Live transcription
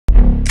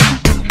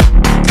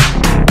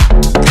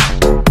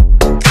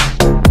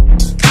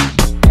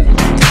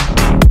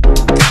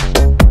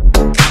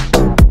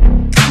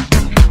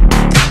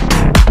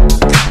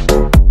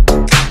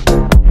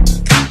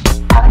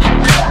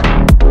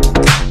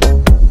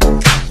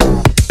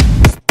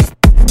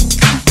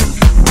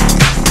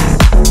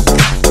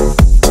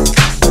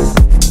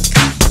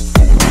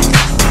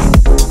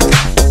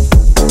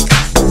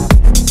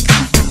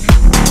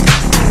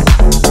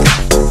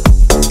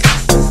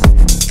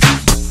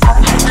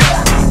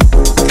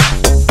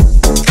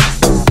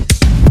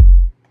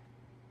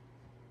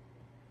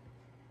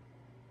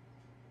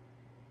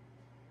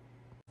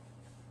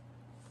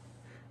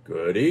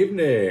Good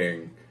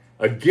evening.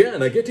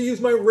 Again, I get to use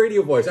my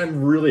radio voice.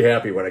 I'm really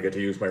happy when I get to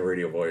use my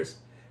radio voice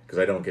because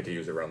I don't get to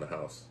use it around the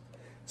house.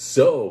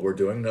 So we're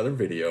doing another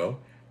video.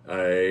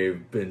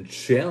 I've been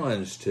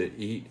challenged to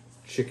eat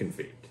chicken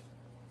feet.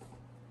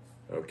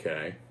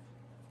 Okay.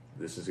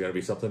 This is going to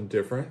be something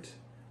different.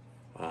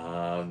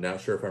 I'm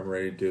not sure if I'm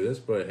ready to do this,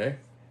 but hey,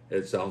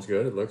 it sounds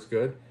good. It looks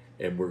good.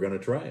 And we're going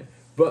to try it.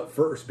 But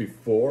first,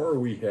 before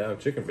we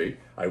have chicken feet,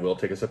 I will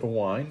take a sip of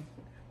wine.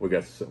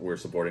 We're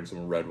supporting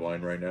some red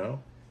wine right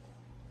now.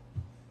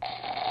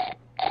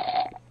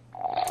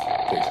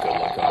 Tastes good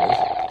like always.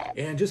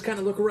 And just kind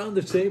of look around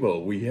the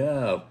table. We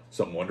have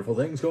some wonderful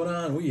things going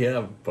on. We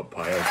have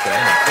papaya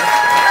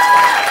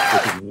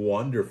salad, which is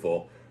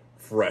wonderful.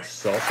 Fresh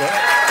salsa.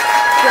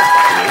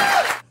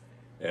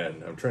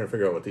 And I'm trying to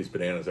figure out what these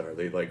bananas are.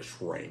 They like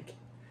shrank.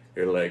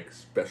 They're like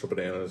special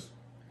bananas.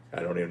 I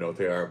don't even know what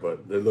they are,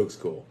 but it looks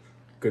cool.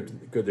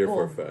 Good there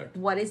for a fact.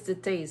 What is the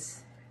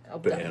taste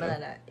of Banana. the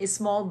banana? It's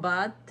small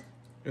but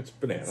It's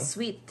banana.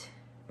 sweet.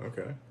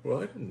 Okay. Well,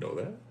 I didn't know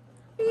that.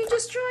 You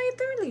just tried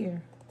it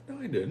earlier. No,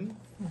 I didn't.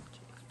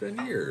 It's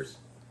been years.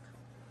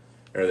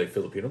 Are they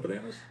Filipino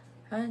bananas?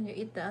 And you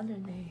eat the other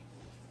day.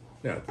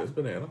 Yeah, this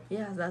banana.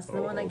 Yeah, that's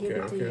the one I gave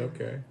it to you.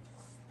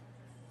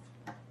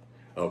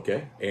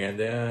 Okay, and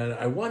then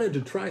I wanted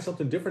to try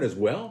something different as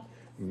well.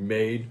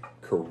 Made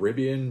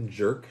Caribbean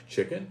jerk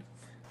chicken.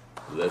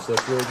 This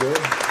looks really good.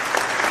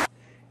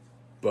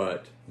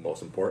 But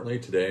most importantly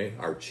today,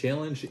 our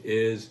challenge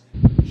is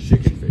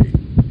chicken feet.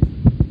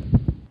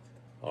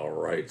 All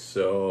right,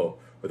 so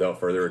without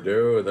further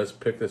ado, let's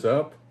pick this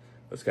up.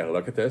 Let's kind of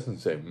look at this and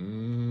say,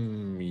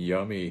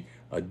 yummy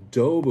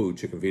adobo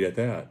chicken feet at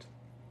that.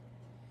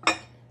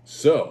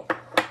 So,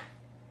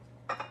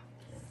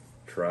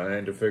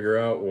 trying to figure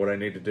out what I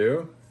need to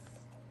do.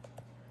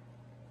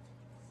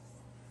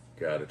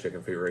 Got a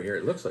chicken feet right here.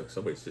 It looks like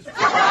somebody's just...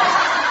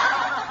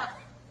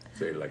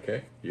 Say like,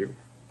 hey, you.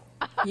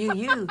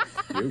 You.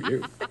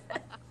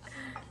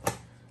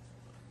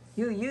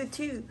 You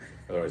too.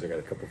 Otherwise, I got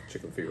a couple of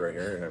chicken feet right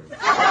here.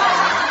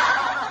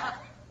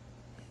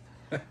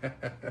 And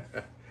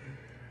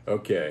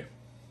okay.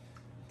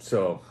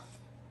 So,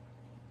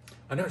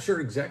 I'm not sure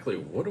exactly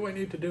what do I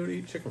need to do to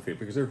eat chicken feet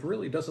because it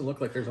really doesn't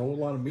look like there's a whole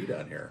lot of meat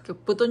on here. You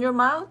put on your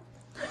mouth?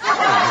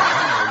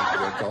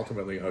 That's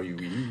ultimately how you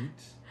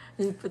eat.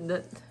 You put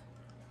that.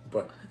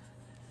 But,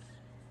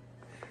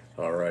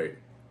 all right.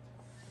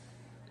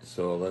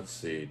 So let's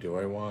see. Do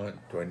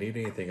I need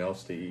anything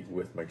else to eat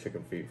with my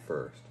chicken feet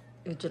first?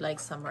 Would you like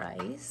some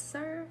rice,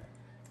 sir?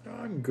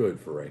 I'm good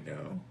for right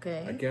now.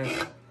 Okay. I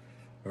guess.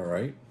 All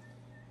right.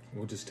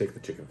 We'll just take the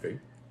chicken feet.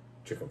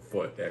 Chicken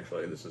foot,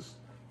 actually. This is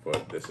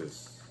foot. This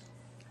is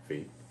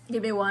feet.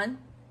 Give me one.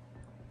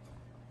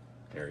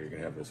 Here, you can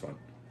have this one.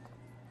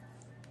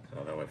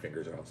 Oh no, my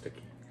fingers are all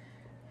sticky.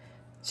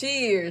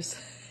 Cheers.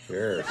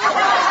 Cheers.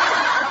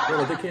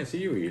 Well, they can't see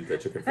you eat the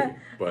chicken feet,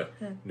 but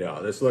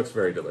no, this looks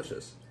very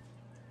delicious.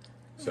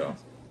 So,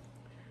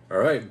 all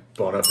right,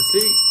 bon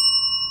appetit.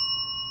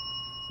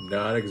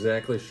 Not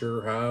exactly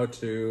sure how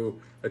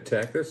to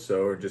attack this,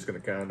 so we're just going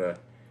to kind of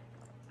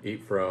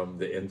eat from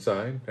the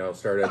inside. I'll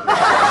start at the end.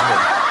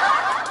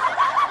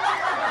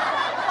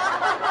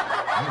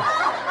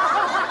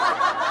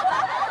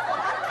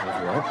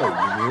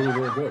 Really,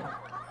 really good.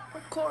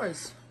 Of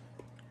course.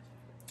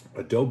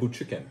 Adobo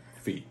chicken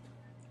feet.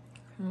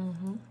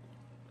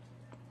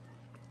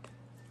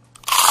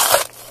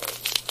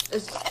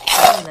 It's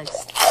kind of like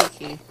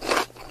sticky.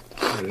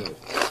 It is.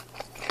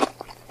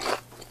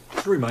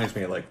 This reminds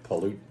me of like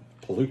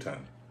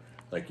pollutant,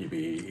 like you'd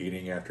be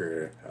eating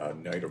after a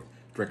night of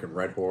drinking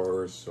Red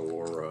Horse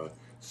or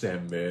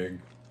San Mig.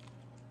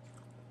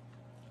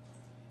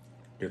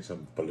 Get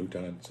some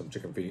pollutant, some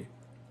chicken feet.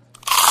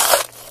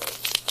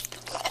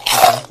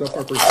 Okay, so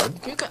far pretty good.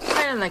 You got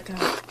kind of like a...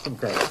 Some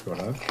carrots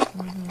going on.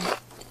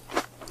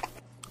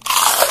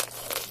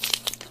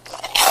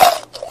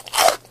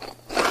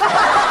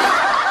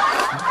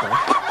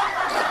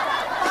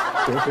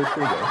 Still tastes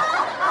pretty good.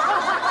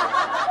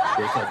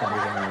 Tastes like I'm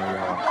eating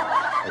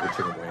like a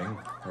chicken wing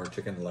or a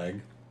chicken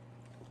leg.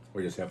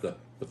 We just have the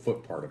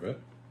foot part of it.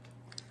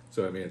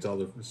 So, I mean, it's all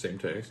the same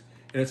taste.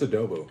 And it's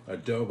adobo.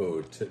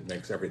 Adobo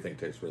makes everything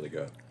taste really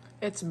good.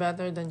 It's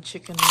better than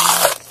chicken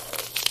wings.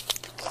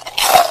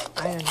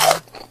 I don't know.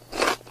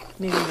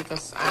 Maybe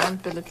because I'm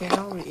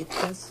Filipino, we eat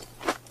this.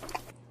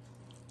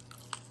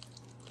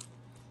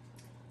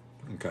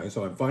 Okay,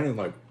 so I'm finding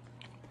like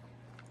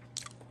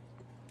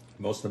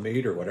most of the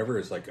meat or whatever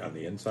is like on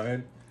the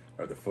inside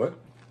of the foot.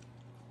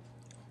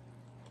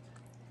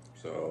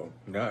 So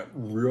not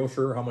real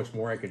sure how much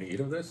more I can eat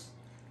of this,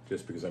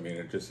 just because I mean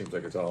it just seems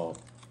like it's all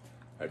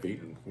I've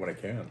eaten when I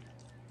can.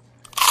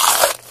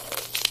 I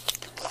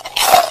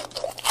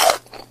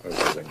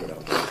suppose I can go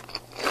down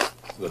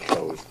the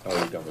toes.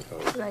 I'll eat down the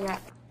toes. Like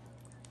that.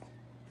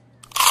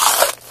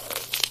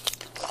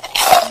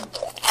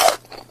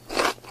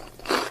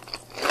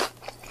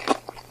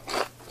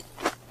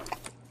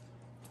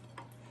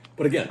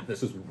 But again,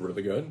 this is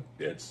really good.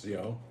 It's, you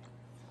know,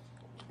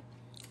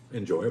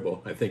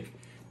 enjoyable. I think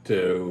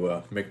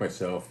to make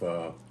myself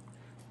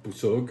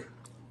busog,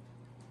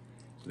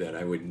 then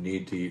I would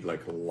need to eat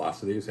like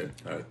lots of these. And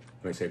when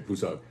I say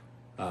busog,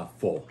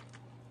 full,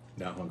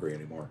 not hungry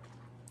anymore.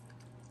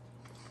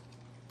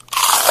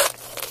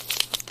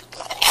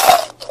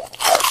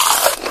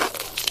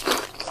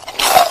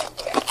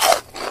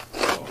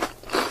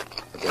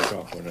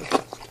 Off when it's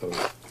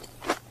toast.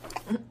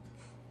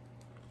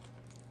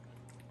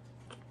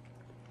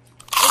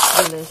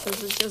 It's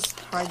delicious. It's just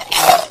hard to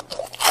eat.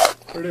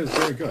 But it is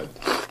very good.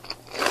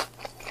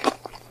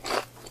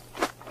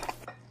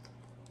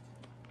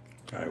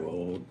 I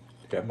will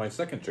have my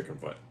second chicken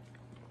foot.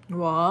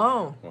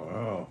 Wow.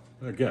 Wow.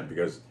 Again,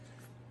 because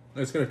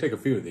it's going to take a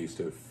few of these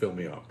to fill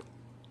me up.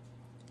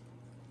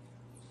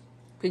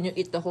 Can you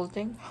eat the whole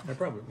thing? I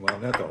probably, well,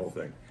 not the whole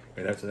thing.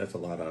 I mean, that's a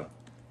lot of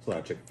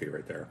chicken feet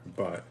right there.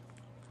 But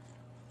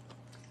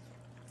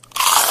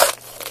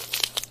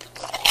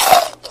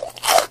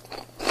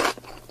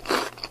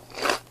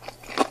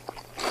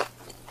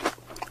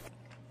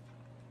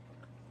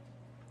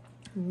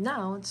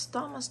now it's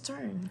Thomas'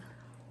 turn.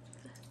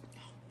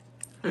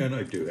 and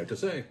I do have to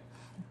say,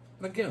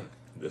 again,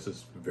 this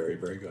is very,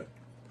 very good.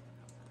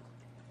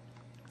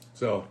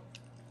 So,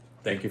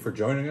 thank you for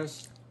joining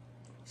us.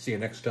 See you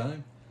next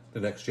time, the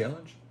next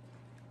challenge.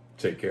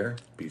 Take care,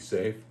 be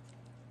safe.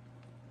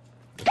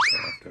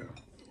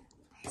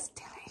 He's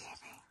still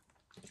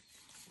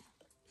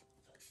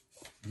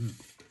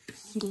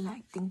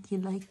eating. Think he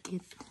like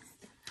it.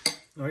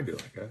 I do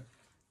like it.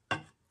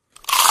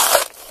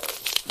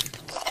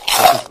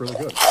 This is really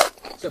good.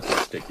 Except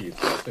it's sticky,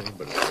 it's nothing,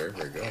 but it's very,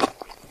 very good.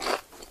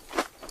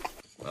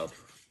 I'll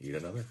eat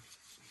another.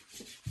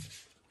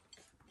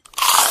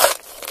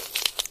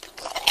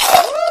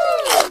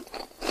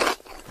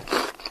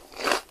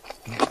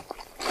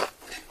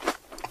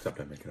 Except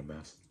I'm making a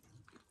mess.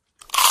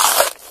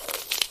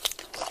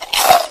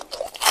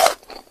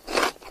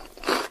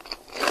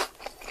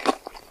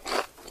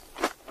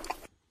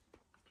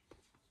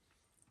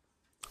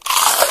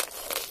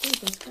 Hey,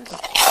 that's good.